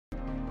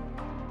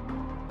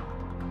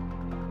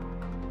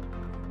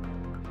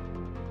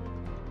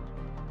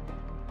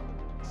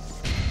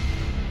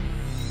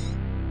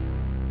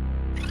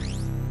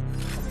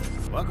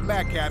Welcome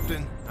back,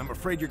 Captain. I'm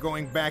afraid you're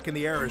going back in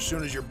the air as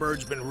soon as your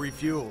bird's been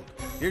refueled.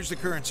 Here's the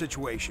current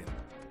situation.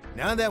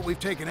 Now that we've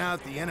taken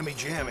out the enemy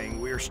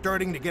jamming, we are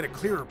starting to get a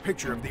clearer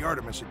picture of the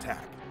Artemis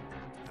attack.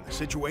 And the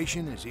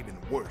situation is even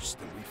worse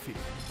than we feared.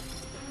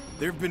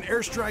 There have been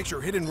airstrikes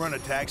or hit-and-run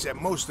attacks at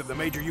most of the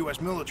major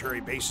U.S.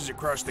 military bases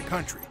across the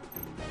country.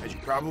 As you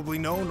probably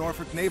know,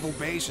 Norfolk Naval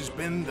Base has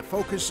been the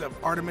focus of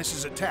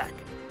Artemis's attack,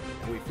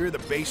 and we fear the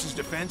base's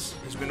defense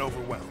has been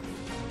overwhelmed.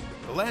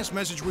 The last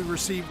message we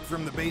received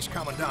from the base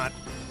commandant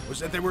was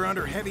that they were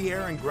under heavy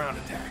air and ground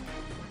attack.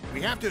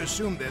 We have to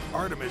assume that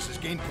Artemis has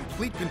gained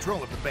complete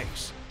control of the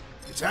base.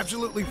 It's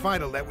absolutely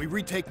vital that we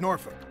retake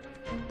Norfolk.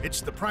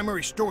 It's the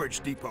primary storage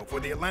depot for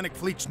the Atlantic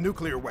Fleet's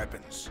nuclear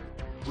weapons.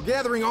 We're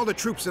gathering all the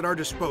troops at our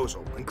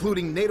disposal,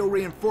 including NATO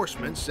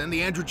reinforcements and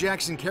the Andrew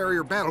Jackson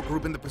Carrier Battle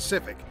Group in the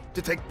Pacific,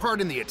 to take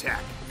part in the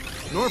attack.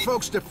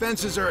 Norfolk's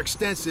defenses are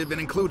extensive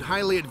and include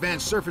highly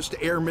advanced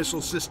surface-to-air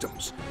missile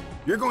systems.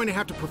 You're going to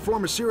have to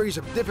perform a series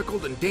of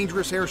difficult and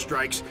dangerous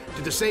airstrikes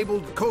to disable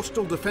the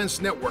coastal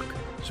defense network,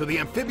 so the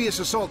amphibious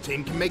assault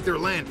team can make their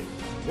landing.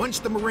 Once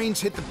the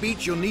Marines hit the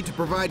beach, you'll need to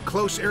provide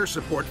close air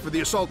support for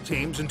the assault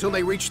teams until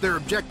they reach their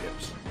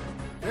objectives.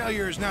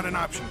 Failure is not an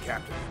option,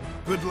 Captain.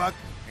 Good luck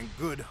and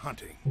good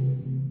hunting.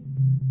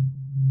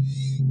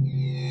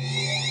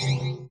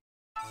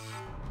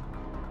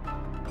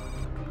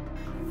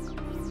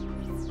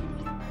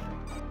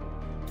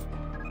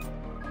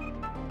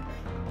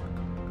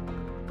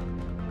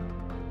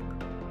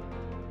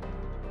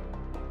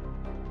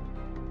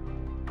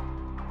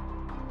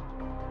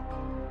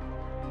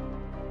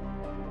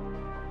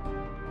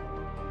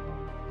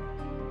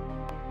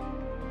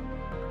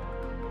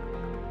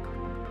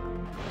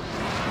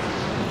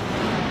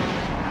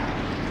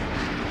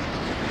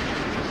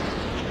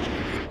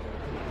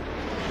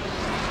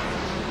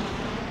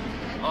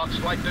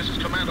 Flight, this is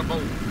Commander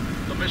Bold.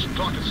 The mission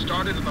clock has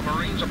started and the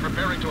Marines are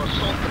preparing to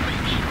assault the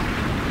beach.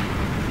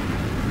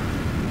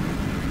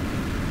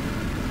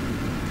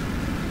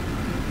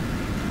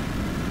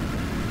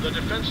 The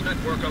defense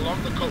network along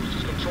the coast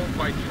is controlled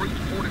by 3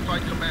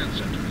 fortified command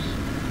centers.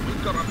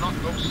 We've got to knock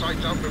those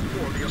sites out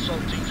before the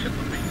assault teams hit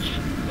the beach.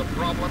 The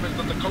problem is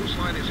that the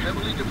coastline is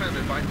heavily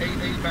defended by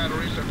 8A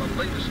batteries and the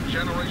latest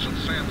generation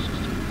SAM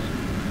systems.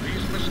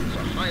 These missiles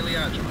are highly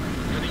agile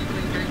and can even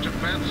engage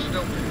advanced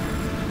stealth.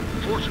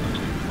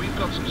 Fortunately, we've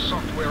got some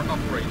software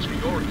upgrades for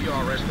your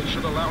ERS that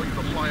should allow you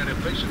to fly an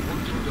evasive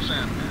route through the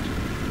sandman.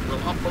 We'll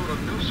upload a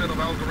new set of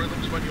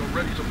algorithms when you're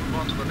ready to move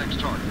on to the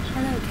next target.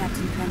 Hello,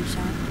 Captain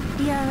Crenshaw.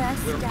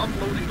 ERS We're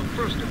uploading the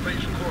first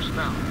evasion course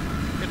now.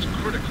 It's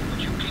critical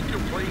that you keep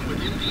your plane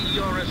within the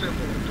ERS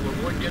envelope to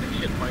avoid getting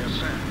hit by a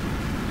SAM.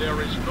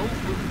 There is no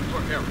room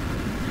for error.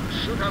 You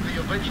should have the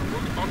evasion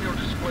route on your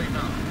display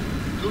now.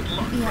 Good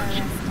luck,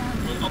 Crenshaw.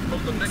 We'll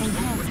upload the next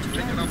one when you've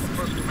taken out the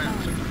first command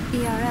center.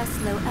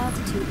 ERS low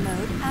altitude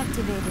mode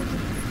activated.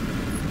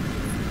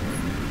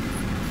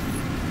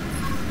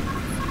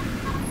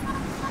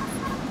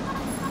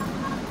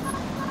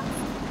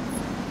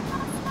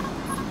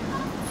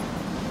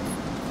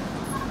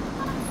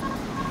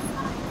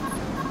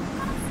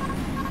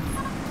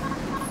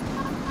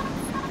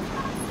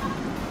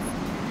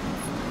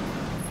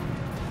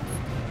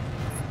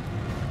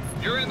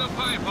 You're in the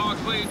pipe,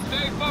 Hawksley.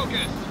 Stay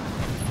focused.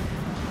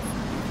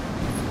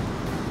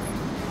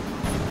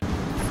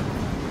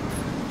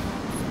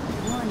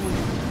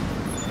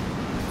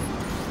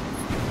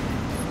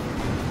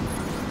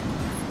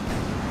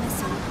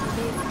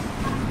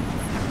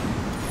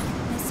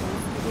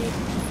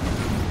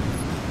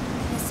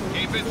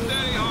 Keep it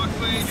steady,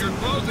 Hawksley. You're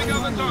closing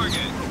on the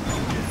target.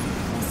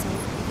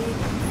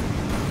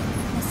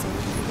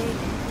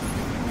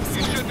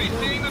 You should be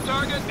seeing the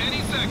target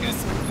any second.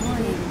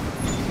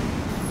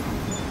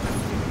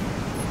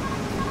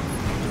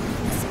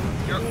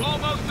 You're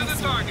almost to the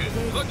target.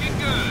 Looking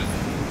good.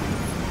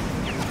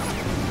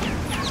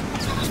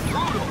 This is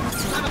brutal.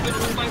 None of it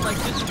is a fight like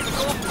this to go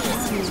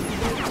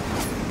for.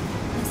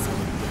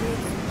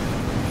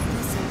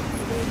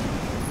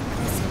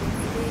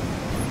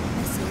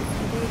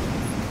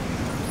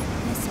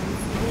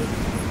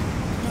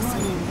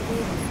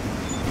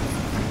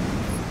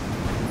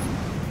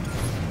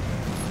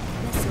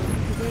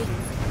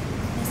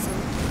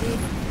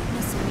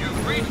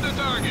 You've reached the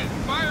target.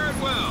 Fire it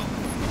well.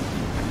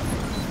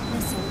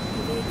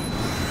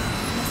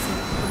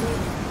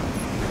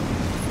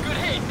 Good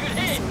hit, good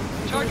hit.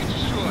 Target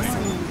destroyed.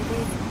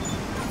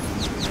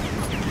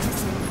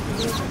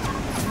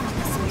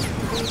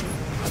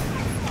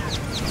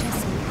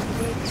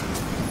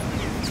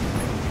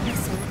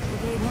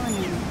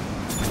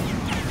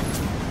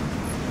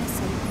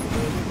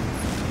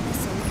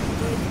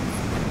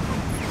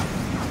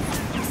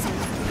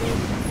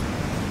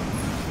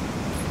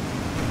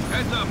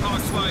 Heads up,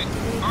 Hawks Flight.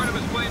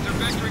 Artemis planes are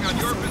vectoring on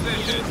your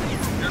position.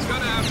 You're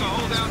gonna have to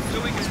hold out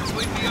until we can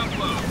complete the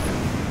upload.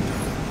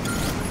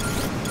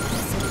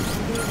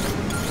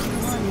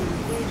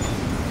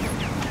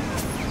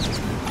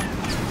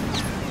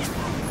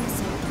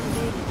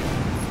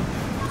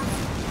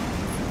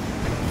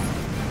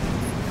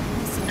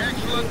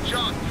 Excellent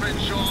job,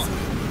 Crenshaw.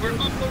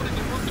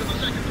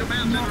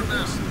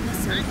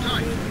 Hang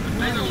tight. The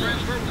data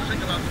transfer will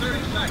take about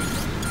 30 seconds.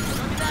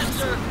 Copy that,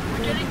 sir.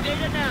 We're getting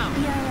data now.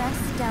 ERS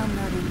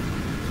downloading.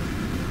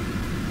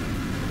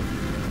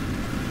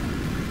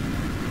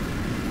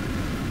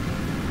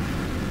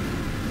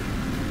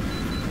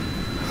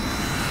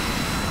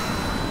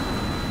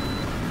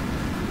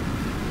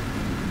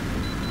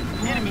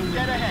 Enemy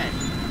dead ahead.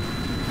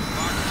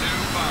 Fox 2.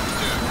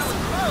 That was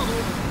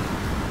close.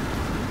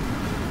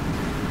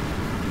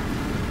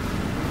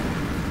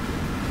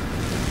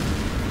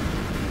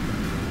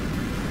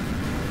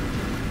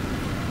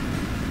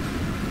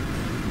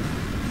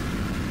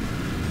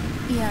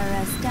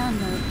 ERS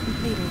download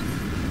completed.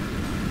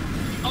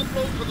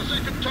 Upload for the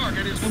second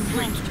target is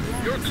complete.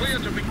 You're clear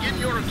to begin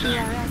your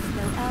attack. ERS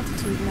low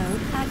altitude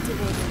mode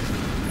activated.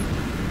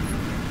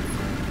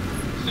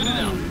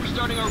 Citadel, we're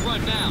starting our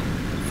run now.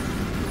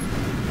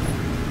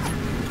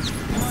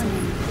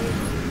 Listening.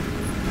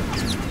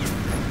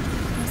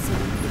 Missile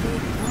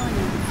evaded.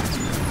 Warning.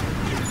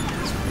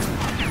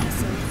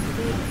 Missile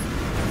evaded.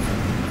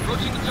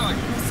 Approaching the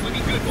target.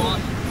 Looking good,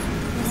 boss.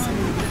 Missile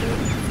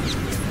evaded.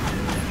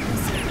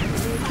 Missile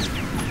evaded.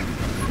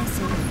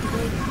 Missile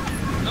evaded.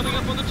 Coming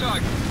up on the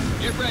target.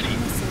 Get ready.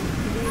 Missile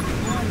evaded.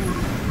 Warning.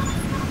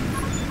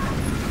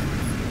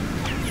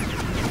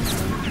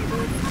 Missile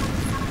evaded.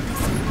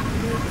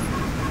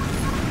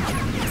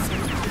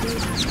 Missile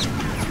evaded. Missile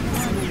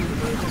evaded. Warning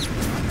evaded.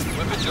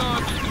 Weapons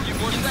on. Just a few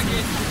more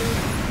seconds.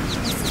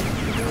 Missile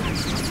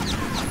evaded.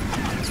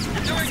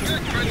 You're doing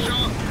good,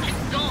 Crenshaw. Keep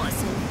going.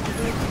 Missile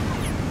evaded.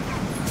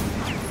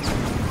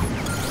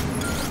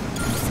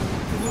 Missile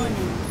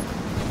warning.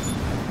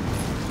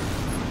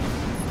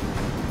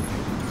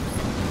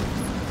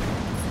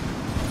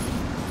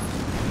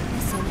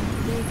 Missile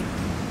evaded.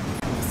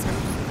 Missile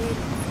evaded.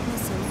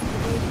 Missile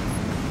evaded.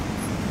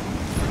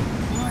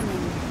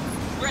 Warning.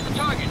 We're at the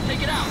target.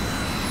 Take it out.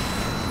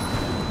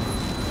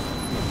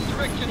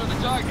 Direction on the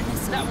target.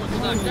 That one's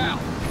knocked out.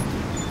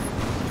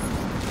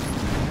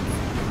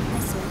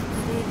 Missile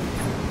evaded.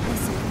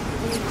 Missile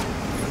evaded.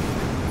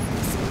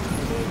 Missile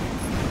evaded.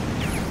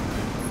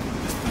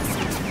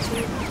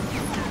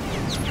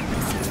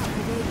 Missile evaded. Missile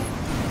evaded.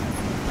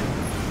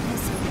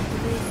 Missile evaded. Missile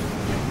evaded.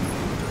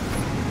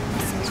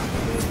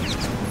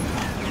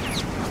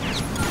 Missile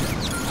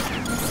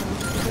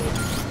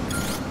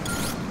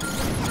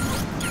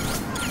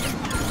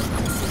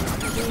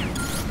evaded. Missile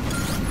evaded.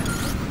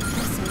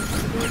 Missile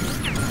evaded.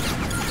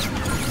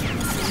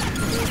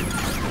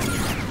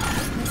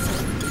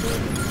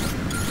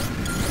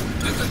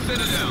 This is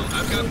Citadel.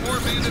 I've got more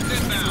bandits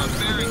inbound,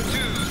 bearing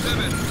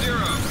 270.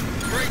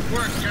 Great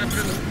work,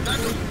 Captain. That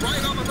was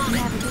right on the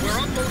money. We're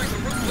uploading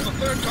the route for the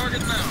third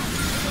target now.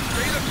 The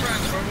data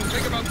transfer will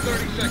take about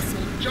 30 seconds,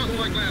 just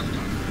like last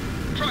time.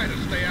 Try to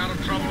stay out of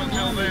trouble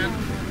until then.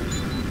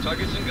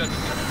 Targets and guns.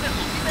 Cut the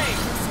missile.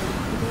 Evade.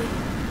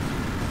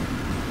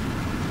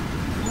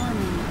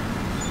 Warning.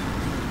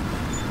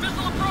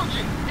 Missile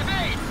approaching.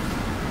 Evade.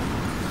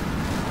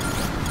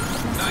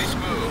 Nice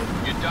move.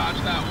 You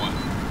dodged that one.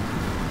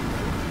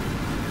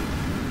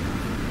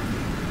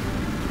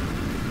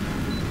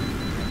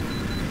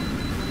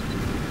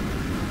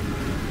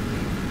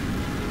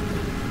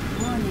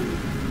 Warning.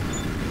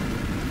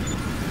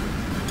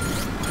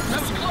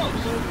 That was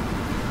close.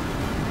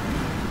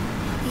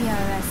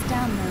 ERS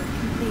download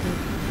completed.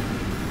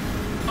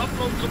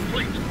 Upload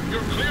complete.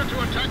 You're clear to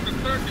attack the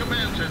third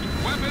command center.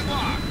 Weapon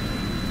locked.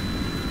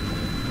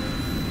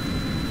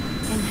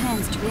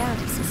 Enhanced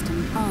reality system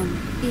on.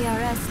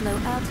 ERS low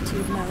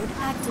altitude mode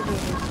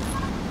activated.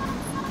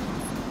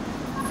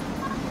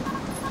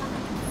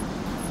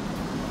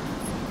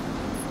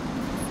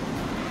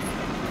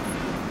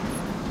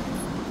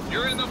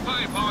 You're in the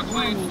pipe,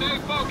 Hawksley. Stay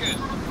focused.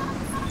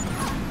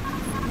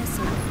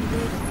 Missile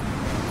evaded.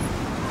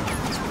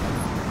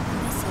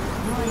 Missile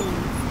warning.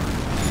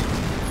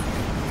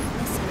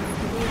 Missile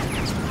evaded.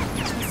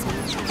 Missile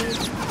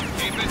evaded.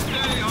 Keep it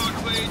steady,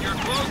 Hawksley. You're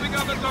closing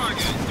on the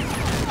target.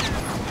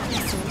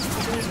 Missile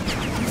evaded.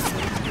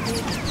 Missile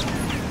evaded.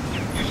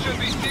 You should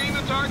be seeing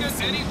the target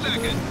any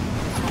second.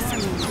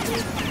 Missile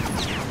evaded.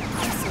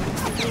 Missile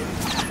evaded.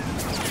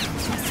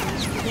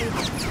 Missile evaded.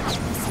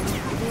 Missile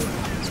evaded.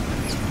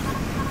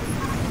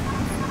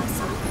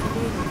 Missile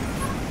evaded.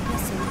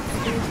 Missile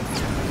evaded.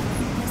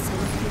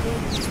 Missile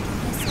evaded.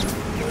 Missile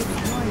evaded.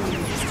 Warning.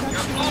 You're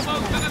Structure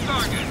almost to the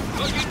target.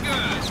 Looking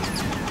good.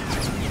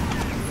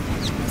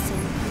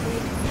 Missile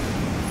evaded.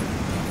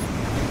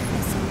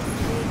 Missile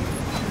evaded.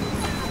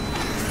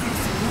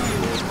 Missile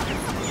warning.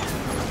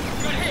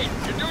 Good hit.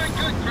 You're doing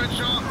good,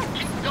 Crenshaw.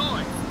 Keep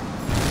going.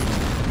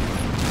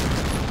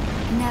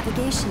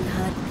 Navigation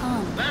HUD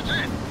on. That's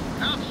it.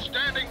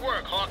 Outstanding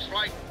work, Hawk's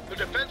Flight. The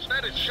defense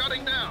net is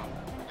shutting down.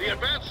 The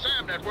advanced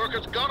SAM network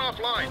has gone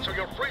offline, so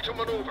you're free to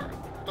maneuver.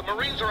 The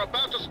Marines are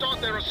about to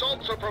start their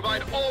assault, so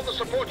provide all the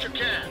support you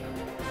can.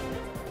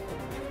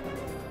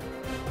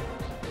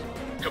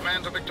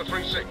 Command to Victor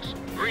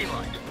 3-6. Green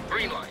light.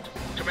 Green light.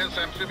 Commence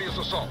amphibious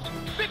assault.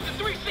 Victor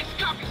 3-6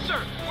 copy,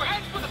 sir. We're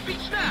heading for the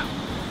beach now.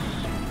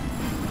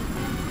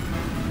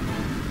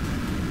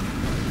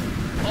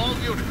 All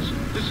units,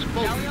 this is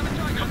Bowden.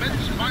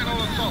 Commence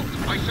final assault.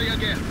 I say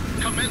again,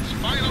 commence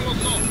final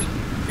assault.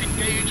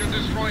 Engage and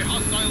destroy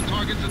hostile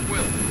targets at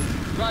will.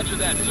 Roger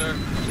that, sir.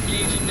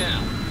 Engaging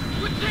now.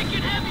 We're taking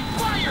heavy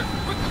fire!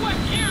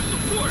 Request air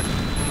support!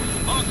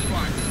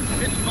 Oxfire,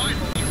 it's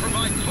vital to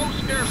provide close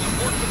air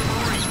support to the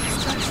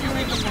Marines. You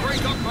need to break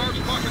up large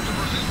pockets of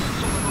resistance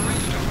so the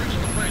Marines can reach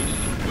the base.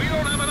 We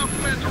don't have enough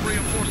men to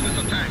reinforce this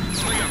attack,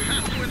 so you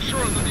have to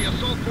ensure that the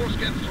assault force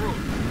gets through.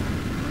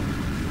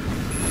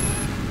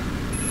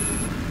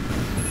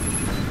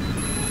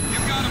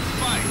 You've got him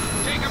spiked.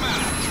 Take him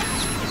out.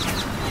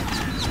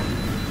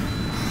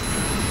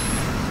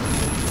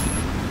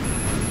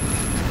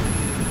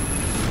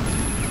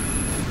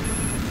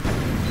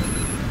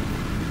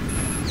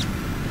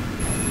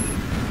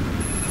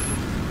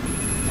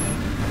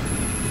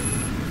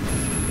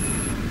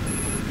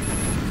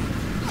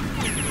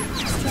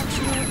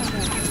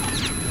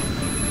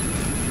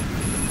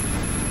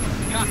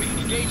 Copy.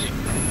 Engaging.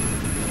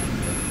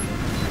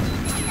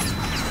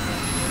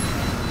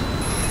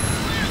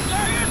 Where's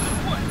our air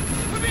support?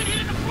 We've been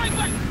hitting the flight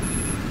like...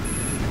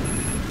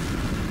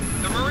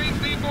 The Marines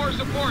need more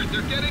support.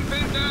 They're getting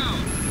pinned down.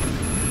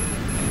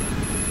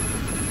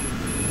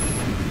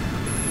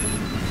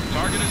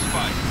 Target is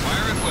spiked.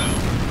 Fire at will.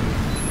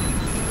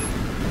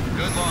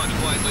 Good launch,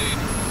 flight lead.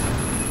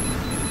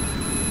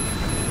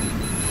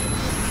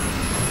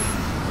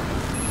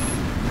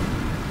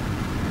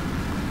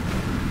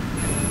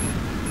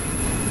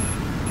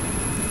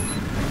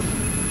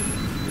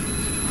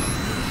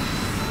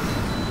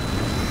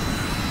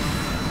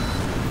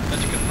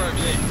 That's a confirmed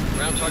hit.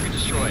 Ground target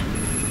destroyed.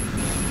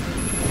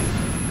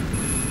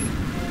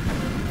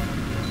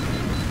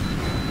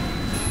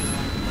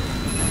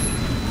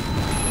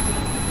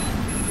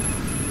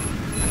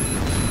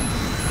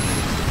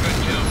 Good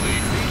kill,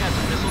 lead. Lead has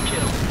a missile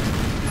kill.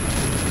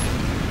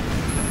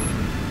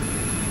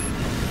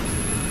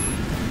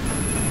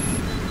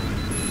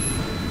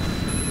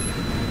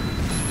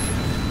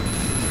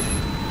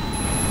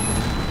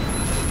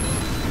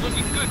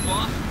 Looking good,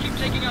 boss. Keep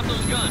taking out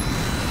those guns.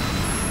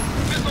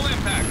 Missile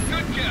impact.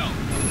 Good kill.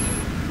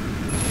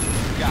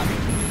 Copy.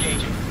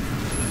 Engaging.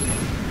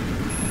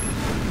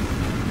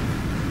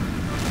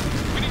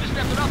 We need to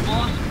step it up,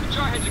 boss. The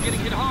jarheads are getting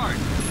hit hard.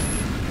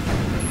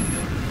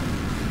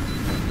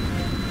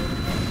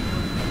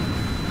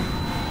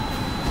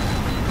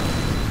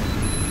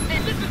 Hey,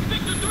 this is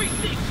Victor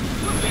 3-6.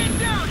 We're pinned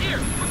down here.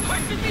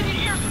 Requesting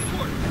immediate air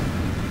support.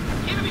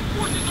 Enemy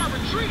forces are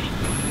retreating.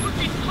 We're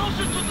getting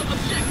closer to the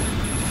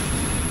objective.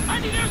 I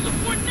need air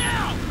support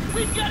now!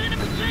 We've got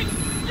enemy tanks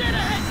dead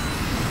ahead!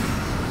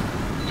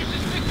 This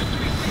is Victor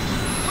 3-6.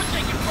 We're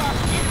taking fire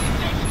from enemy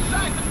tanks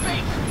inside the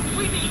base.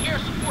 We need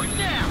air support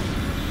now!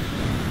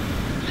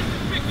 This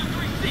is Victor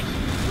 3-6.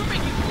 We're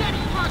making steady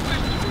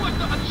progress toward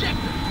the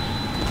objective.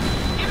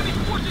 Enemy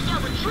forces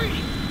are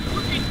retreating.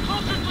 We're getting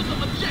closer to the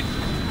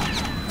objective.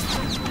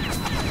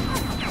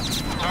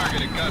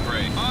 Target at gun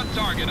rate. On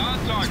target, on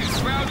target.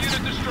 Ground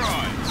unit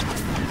destroyed.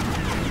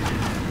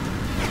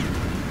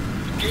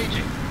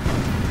 Engaging.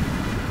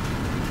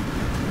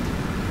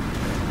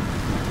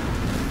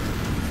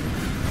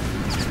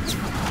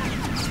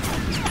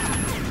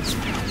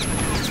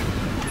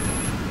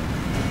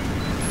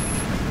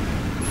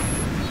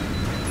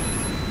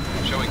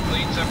 Showing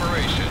clean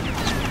separation.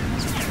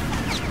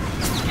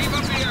 Keep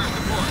up the air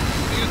support.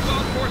 The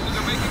assault forces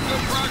are making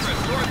good progress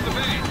towards the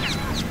base.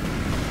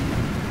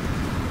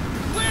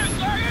 Where's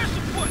our air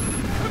support?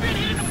 We've been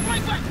hitting the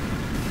flight back.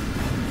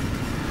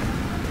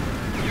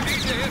 You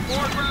need to hit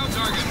more ground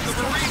targets. The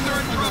Marines are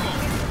in trouble.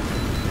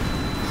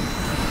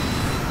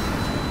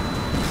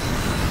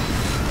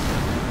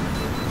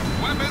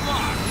 Weapon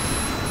locked.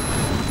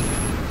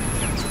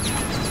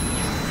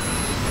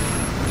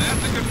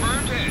 That's a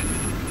confirmed hit.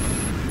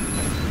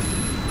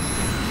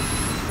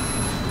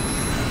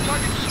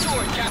 Target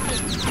destroyed,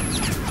 Captain.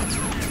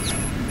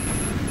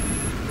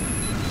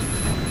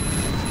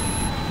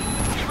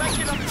 Direct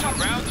hit on the top.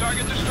 Ground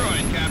target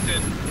destroyed,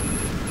 Captain.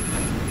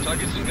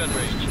 Target's in gun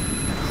range.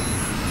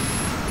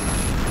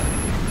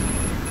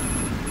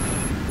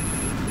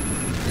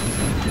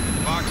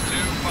 Fox 2,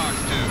 Fox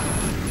 2.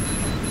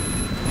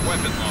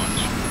 Weapon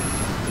launch.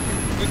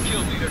 Good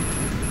kill, leader.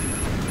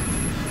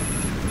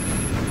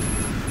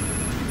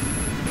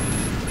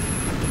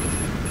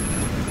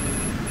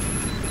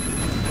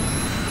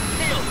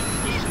 Nailed him.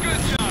 He's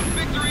good job.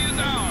 Victory is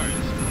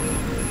ours.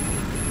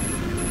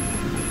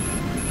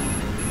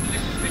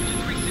 This is Victor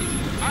 3-6.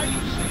 I need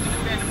to switch to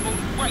Commander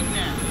Bowden right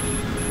now.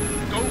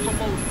 Go for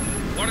Bowden.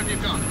 What have you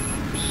got?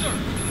 Sir,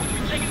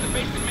 we've taken the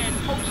base command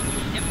post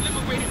and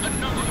liberated a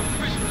number of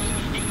prisoners,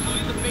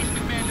 including the base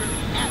commander,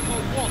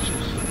 H.A.W.X.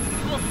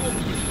 Norfolk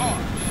is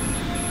ours.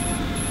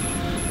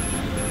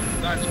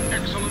 That's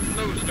excellent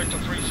news, Victor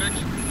 3-6.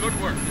 Good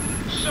work.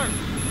 Sir,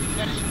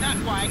 that is not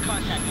why I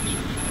contacted you.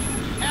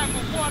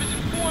 Admiral Waters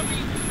informed me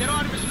that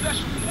Artemis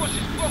Special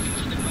Forces broke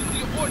into the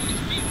nuclear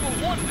ordnance depot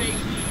on base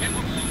and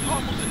removed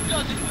almost a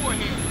dozen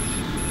warheads.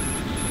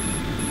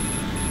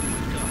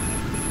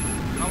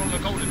 How long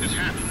ago did this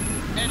happen?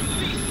 At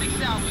least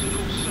 6 hours ago,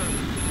 sir.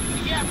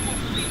 The Admiral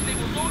believes they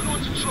were loaded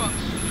onto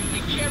trucks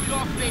and carried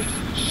off base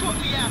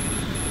shortly after.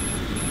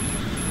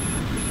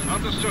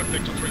 Understood,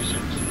 Victor 3-6.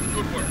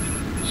 Good work.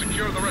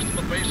 Secure the rest of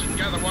the base and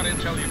gather what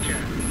intel you can.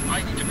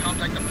 I need to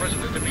contact the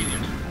President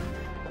immediately.